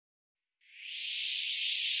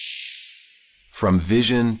From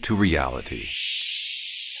vision to reality.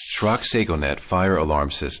 Schrack Seconet Fire Alarm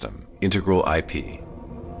System, Integral IP.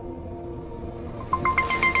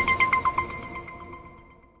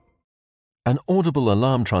 An audible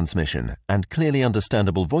alarm transmission and clearly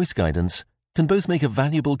understandable voice guidance can both make a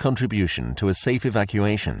valuable contribution to a safe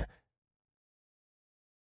evacuation.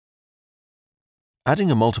 Adding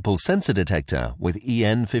a multiple sensor detector with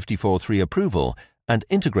EN 543 approval and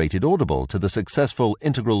integrated audible to the successful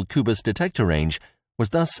Integral Cubus detector range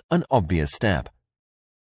was thus an obvious step.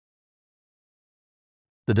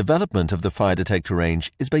 The development of the fire detector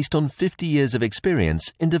range is based on 50 years of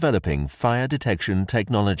experience in developing fire detection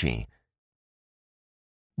technology.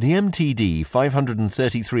 The MTD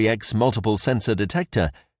 533X multiple sensor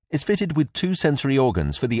detector is fitted with two sensory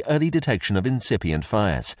organs for the early detection of incipient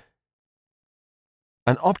fires: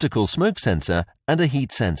 an optical smoke sensor and a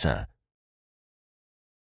heat sensor.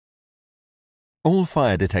 All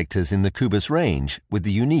fire detectors in the Cubus range, with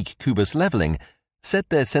the unique Cubus leveling, set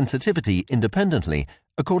their sensitivity independently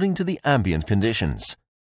according to the ambient conditions.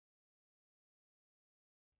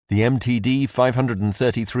 The MTD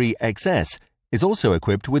 533X-S is also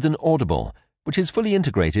equipped with an audible, which is fully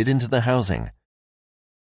integrated into the housing.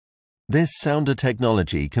 This sounder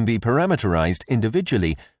technology can be parameterized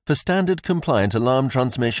individually for standard compliant alarm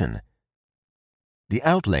transmission. The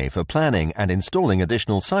outlay for planning and installing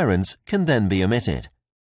additional sirens can then be omitted.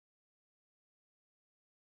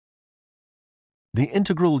 The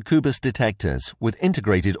Integral Cubus detectors with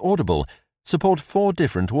integrated audible support 4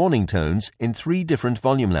 different warning tones in 3 different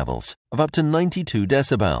volume levels of up to 92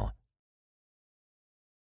 decibel.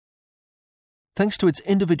 Thanks to its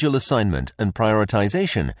individual assignment and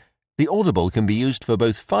prioritization, the audible can be used for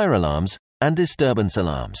both fire alarms and disturbance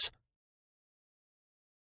alarms.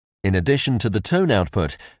 In addition to the tone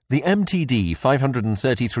output, the MTD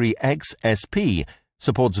 533X-SP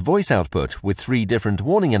supports voice output with 3 different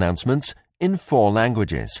warning announcements in 4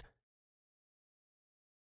 languages.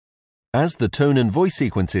 As the tone and voice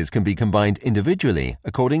sequences can be combined individually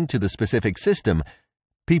according to the specific system,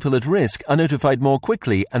 people at risk are notified more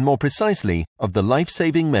quickly and more precisely of the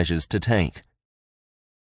life-saving measures to take.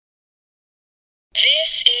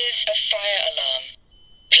 This is a fire alarm.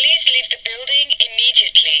 Please leave the building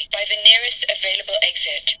immediately by the nearest available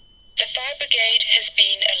exit. The fire brigade has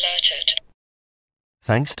been alerted.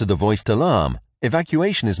 Thanks to the voiced alarm,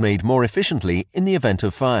 evacuation is made more efficiently in the event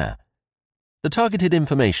of fire. The targeted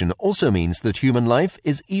information also means that human life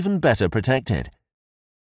is even better protected.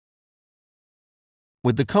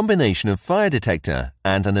 With the combination of fire detector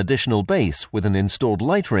and an additional base with an installed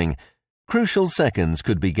light ring, crucial seconds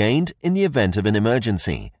could be gained in the event of an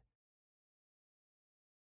emergency.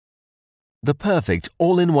 The perfect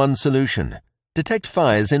all-in-one solution. Detect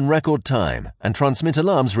fires in record time and transmit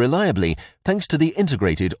alarms reliably thanks to the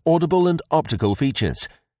integrated audible and optical features.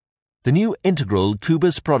 The new Integral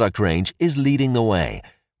Cubus product range is leading the way,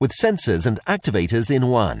 with sensors and activators in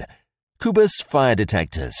one. Cubus fire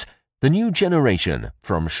detectors, the new generation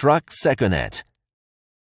from Schrack Seconet.